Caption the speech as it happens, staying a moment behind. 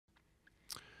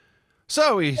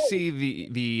So we see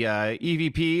the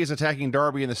EVPs attacking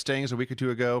Darby and the Stings a week or two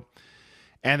ago,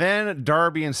 and then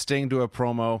Darby and Sting do a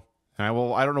promo. And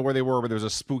I don't know where they were, but there was a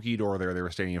spooky door there they were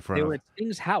standing in front They of. were at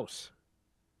Sting's house.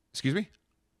 Excuse me?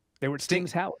 They were at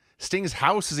Sting's house. Sting's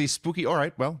house is a spooky. All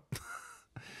right, well,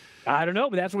 I don't know,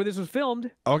 but that's where this was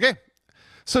filmed. okay.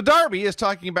 So Darby is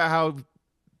talking about how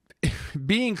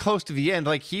being close to the end,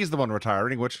 like he's the one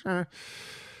retiring, which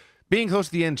being close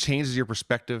to the end changes your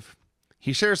perspective.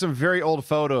 He shares some very old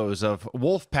photos of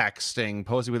Wolfpack Sting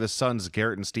posing with his sons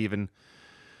Garrett and Steven.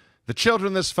 The children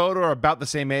in this photo are about the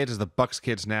same age as the Bucks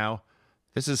kids now.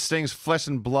 This is Sting's flesh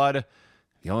and blood.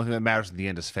 The only thing that matters in the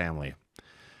end is family.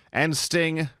 And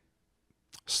Sting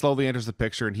slowly enters the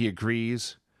picture, and he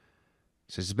agrees.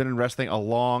 He says he's been in wrestling a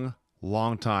long,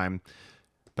 long time,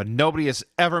 but nobody has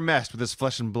ever messed with his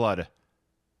flesh and blood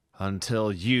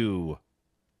until you,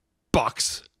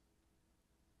 Bucks.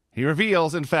 He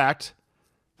reveals, in fact,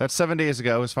 that 7 days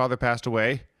ago his father passed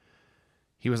away.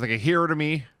 He was like a hero to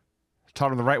me,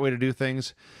 taught him the right way to do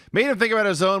things, made him think about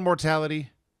his own mortality.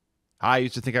 I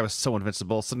used to think I was so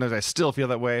invincible. Sometimes I still feel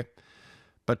that way.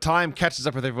 But time catches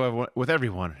up with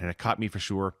everyone, and it caught me for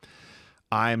sure.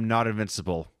 I'm not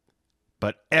invincible.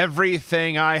 But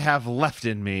everything I have left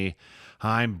in me,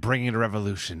 I'm bringing to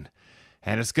revolution.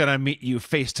 And it's going to meet you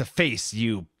face to face,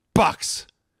 you Bucks.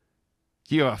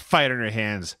 You have a fight in your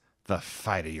hands, the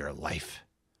fight of your life.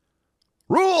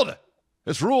 Ruled!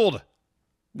 It's ruled!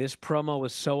 This promo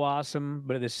was so awesome,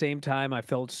 but at the same time, I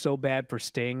felt so bad for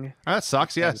Sting. That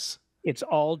sucks, yes. It's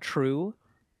all true.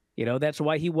 You know, that's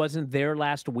why he wasn't there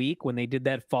last week when they did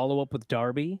that follow-up with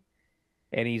Darby.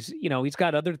 And he's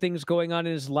got other things going on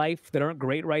in his life that aren't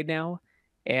great right now.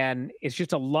 And it's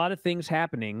just a lot of things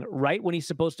happening right when he's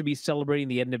supposed to be celebrating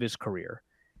the end of his career.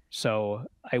 So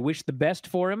I wish the best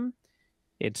for him.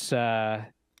 It's,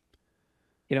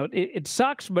 it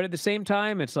sucks, but at the same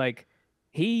time, it's like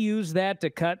he used that to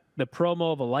cut the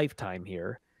promo of a lifetime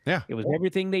here. Yeah. It was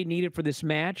everything they needed for this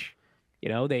match. You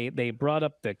know, they brought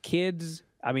up the kids.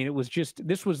 I mean,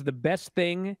 this was the best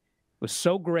thing. It was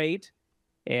so great.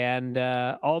 And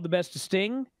all the best to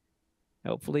Sting.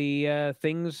 Hopefully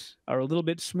things are a little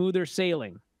bit smoother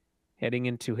sailing heading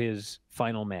into his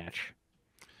final match.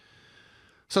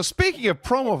 So speaking of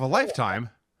promo of a lifetime,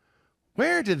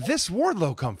 where did this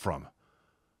Wardlow come from?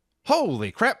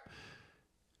 Holy crap.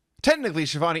 Technically,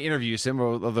 Shivani interviews him,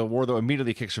 or the Wardlow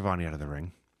immediately kicks Shivani out of the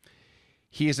ring.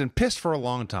 He has been pissed for a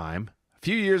long time. A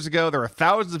few years ago, there were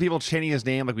thousands of people chanting his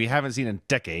name like we haven't seen in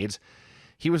decades.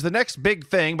 He was the next big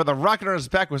thing, but the rocket on his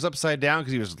back was upside down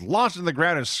because he was launched into the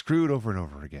ground and screwed over and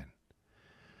over again.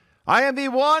 I am the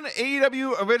one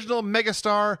AEW original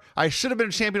megastar. I should have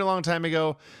been champion a long time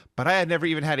ago, but I had never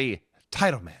even had a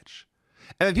title match.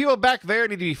 And the people back there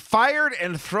need to be fired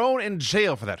and thrown in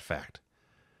jail for that fact.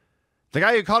 The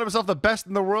guy who called himself the best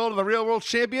in the world and the real world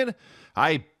champion,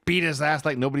 I beat his ass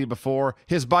like nobody before.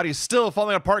 His body's still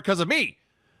falling apart because of me.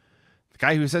 The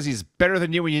guy who says he's better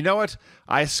than you when you know it,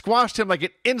 I squashed him like an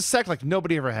insect like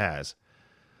nobody ever has.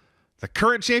 The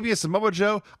current champion, Samoa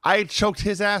Joe, I choked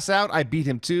his ass out. I beat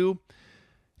him too.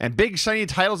 And big shiny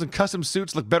titles and custom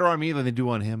suits look better on me than they do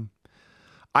on him.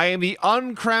 I am the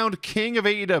uncrowned king of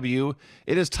AEW.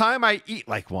 It is time I eat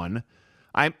like one.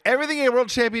 I'm everything a world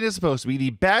champion is supposed to be, the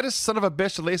baddest son of a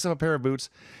bitch to lace up a pair of boots,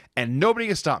 and nobody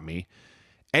can stop me.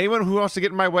 Anyone who wants to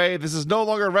get in my way, this is no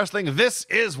longer wrestling, this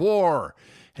is war.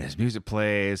 And his music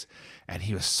plays, and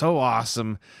he was so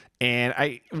awesome.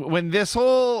 And when this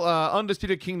whole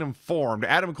Undisputed Kingdom formed,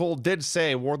 Adam Cole did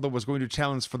say Wardlow was going to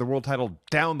challenge for the world title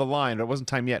down the line, but it wasn't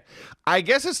time yet. I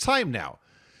guess it's time now,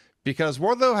 because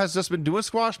Wardlow has just been doing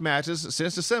squash matches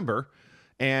since December,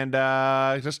 and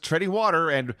just treading water,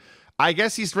 and I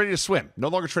guess he's ready to swim. No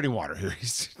longer treading water here,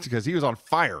 because he was on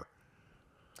fire.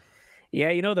 Yeah,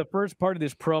 you know, the first part of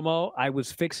this promo, I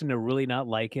was fixing to really not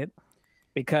like it,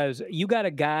 because you got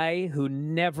a guy who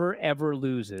never, ever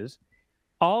loses.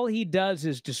 All he does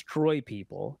is destroy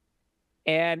people.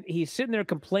 And he's sitting there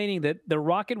complaining that the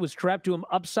rocket was strapped to him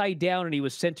upside down and he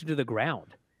was sent to the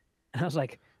ground. And I was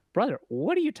like, brother,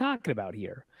 what are you talking about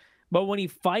here? But when he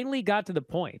finally got to the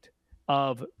point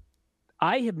of,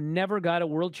 I have never got a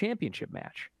world championship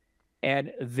match.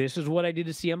 And this is what I did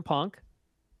to CM Punk.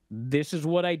 This is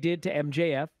what I did to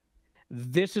MJF.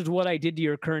 This is what I did to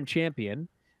your current champion.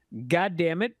 God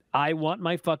damn it, I want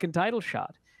my fucking title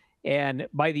shot. And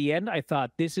by the end, I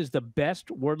thought, this is the best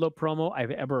Wardlow promo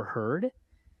I've ever heard.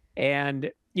 And,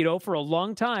 you know, for a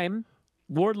long time,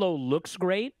 Wardlow looks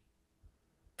great.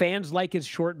 Fans like his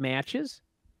short matches.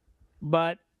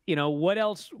 But, you know, what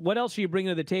else are you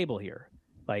bringing to the table here?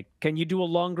 Like, can you do a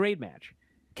long, great match?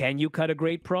 Can you cut a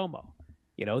great promo?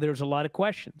 There's a lot of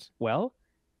questions. Well,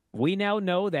 we now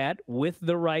know that with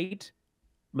the right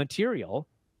material,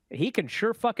 he can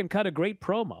sure fucking cut a great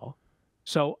promo.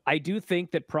 So I do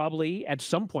think that probably at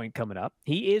some point coming up,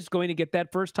 he is going to get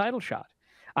that first title shot.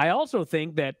 I also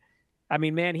think that, I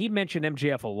mean, man, he mentioned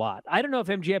MJF a lot. I don't know if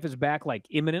MJF is back like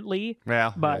imminently,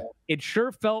 but it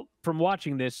sure felt from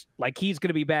watching this like he's going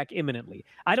to be back imminently.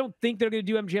 I don't think they're going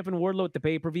to do MJF and Wardlow at the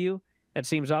pay-per-view. That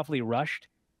seems awfully rushed.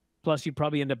 Plus, you'd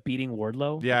probably end up beating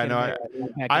Wardlow. Yeah, I know.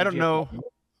 I don't know.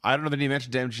 I don't know that he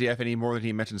mentioned MJF any more than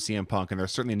he mentioned CM Punk, and they're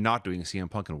certainly not doing CM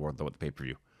Punk and Wardlow at the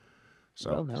pay-per-view.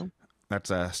 So well, no.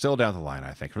 That's still down the line,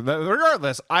 I think.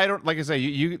 Regardless, I don't, like I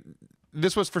say,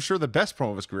 this was for sure the best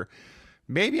promo of his career.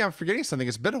 Maybe I'm forgetting something.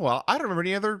 It's been a while. I don't remember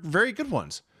any other very good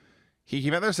ones. He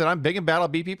came out there and said, I'm big and bad, I'll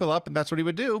beat people up, and that's what he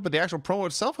would do. But the actual promo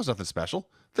itself was nothing special.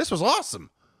 This was awesome.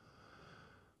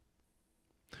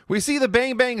 We see the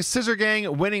Bang Bang Scissor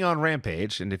Gang winning on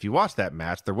Rampage, and if you watch that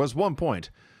match, there was one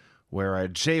point where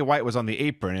Jay White was on the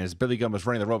apron, and as Billy Gunn was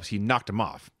running the ropes, he knocked him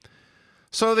off.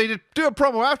 So they do a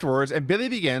promo afterwards, and Billy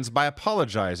begins by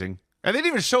apologizing. And they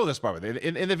didn't even show this part.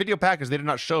 In the video package, they did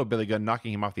not show Billy Gunn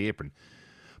knocking him off the apron.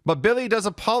 But Billy does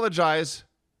apologize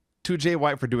to Jay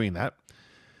White for doing that.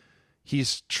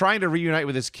 He's trying to reunite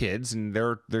with his kids, and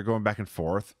they're going back and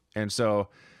forth. And so,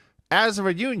 as a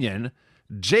reunion,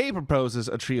 Jay proposes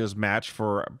a trios match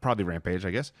for probably Rampage,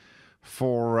 I guess,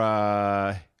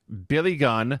 for Billy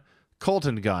Gunn,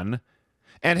 Colton Gunn,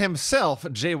 and himself,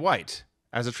 Jay White,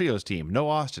 as a trios team. No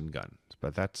Austin Gunn,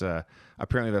 but that's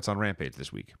apparently that's on Rampage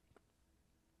this week.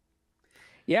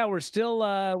 Yeah, we're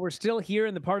still here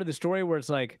in the part of the story where it's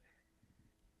like,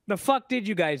 the fuck did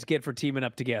you guys get for teaming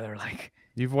up together? Like,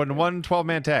 you've won one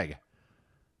 12-man tag.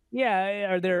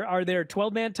 Yeah, are there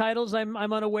 12-man titles I'm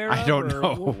unaware of? I don't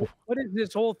know. What is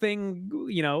this whole thing?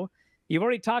 You've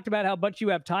already talked about how much you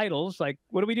have titles. Like,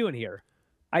 what are we doing here?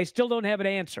 I still don't have an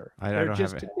answer. They're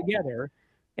just together,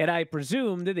 and I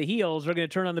presume that the heels are going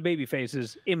to turn on the baby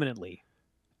faces imminently.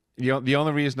 The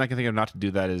only reason I can think of not to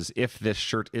do that is if this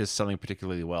shirt is selling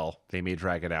particularly well, they may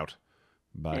drag it out.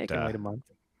 But I can wait a month.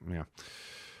 Yeah.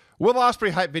 Will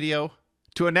Ospreay hype video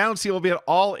to announce he will be at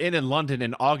All In London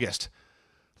in August.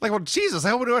 Like, well, Jesus, I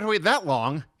hope we don't have to wait that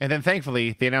long. And then,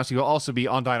 thankfully, they announced he will also be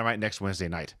on Dynamite next Wednesday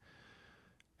night.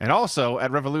 And also,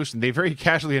 at Revolution, they very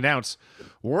casually announced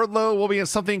Wardlow will be in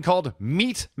something called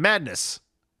Meat Madness.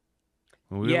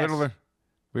 Yes.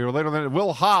 We were later than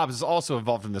Will Hobbs is also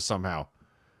involved in this somehow.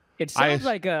 It sounds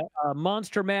like a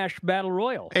Monster Mash Battle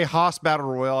Royal. A Haas Battle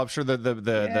Royal. I'm sure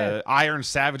the Iron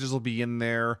Savages will be in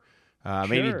there.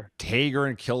 Maybe Tager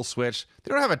and Killswitch.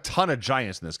 They don't have a ton of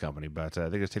giants in this company, but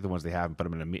they just take the ones they have and put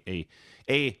them in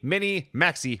a mini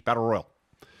maxi battle royal.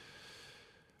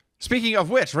 Speaking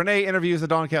of which, Renee interviews the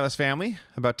Don Callis family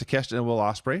about Takeshita and Will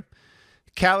Ospreay.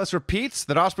 Callis repeats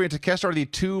that Ospreay and Takeshita are the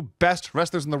two best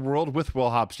wrestlers in the world, with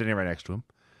Will Hobbs standing right next to him.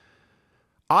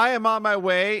 I am on my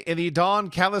way in the Don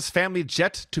Callis family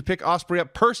jet to pick Ospreay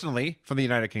up personally from the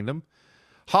United Kingdom.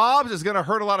 Hobbs is going to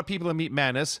hurt a lot of people in Meat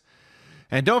Madness.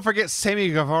 And don't forget Sammy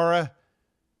Guevara,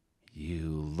 you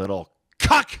little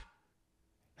cuck.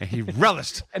 And he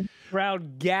relished. And the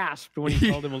crowd gasped when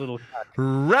he called him a little cuck.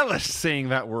 Relished saying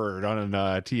that word on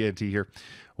TNT here.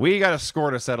 We got a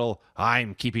score to settle.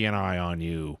 I'm keeping an eye on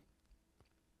you.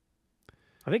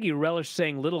 I think he relished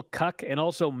saying little cuck and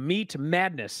also Meat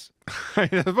Madness.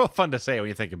 It's both fun to say when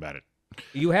you think about it.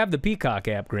 You have the Peacock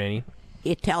app, Granny.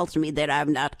 It tells me that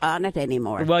I'm not on it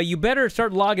anymore. Well, you better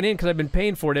start logging in because I've been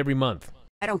paying for it every month.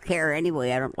 I don't care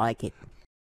anyway. I don't like it.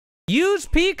 Use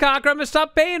Peacock or I'm going to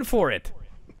stop paying for it.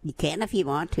 You can if you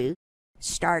want to.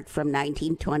 Start from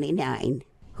 1929.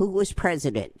 Who was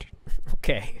president?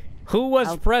 Okay. Who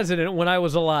was president when I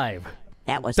was alive?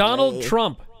 That was Donald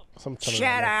Trump.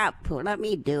 Shut up. Let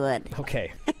me do it.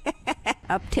 Okay.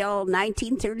 Up till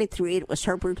 1933, it was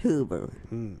Herbert Hoover.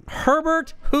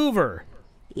 Herbert Hoover.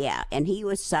 Yeah, and he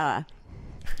was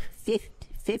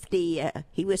 50.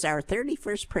 He was our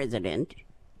 31st president.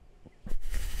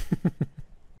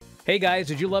 Hey guys,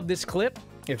 did you love this clip?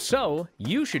 If so,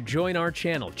 you should join our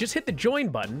channel. Just hit the join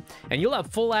button and you'll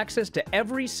have full access to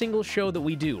every single show that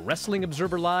we do. Wrestling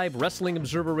Observer Live, Wrestling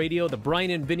Observer Radio, The Bryan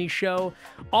and Vinny Show,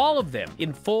 all of them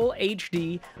in full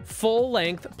HD, full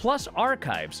length, plus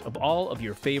archives of all of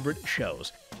your favorite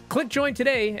shows. Click join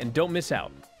today and don't miss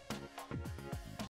out.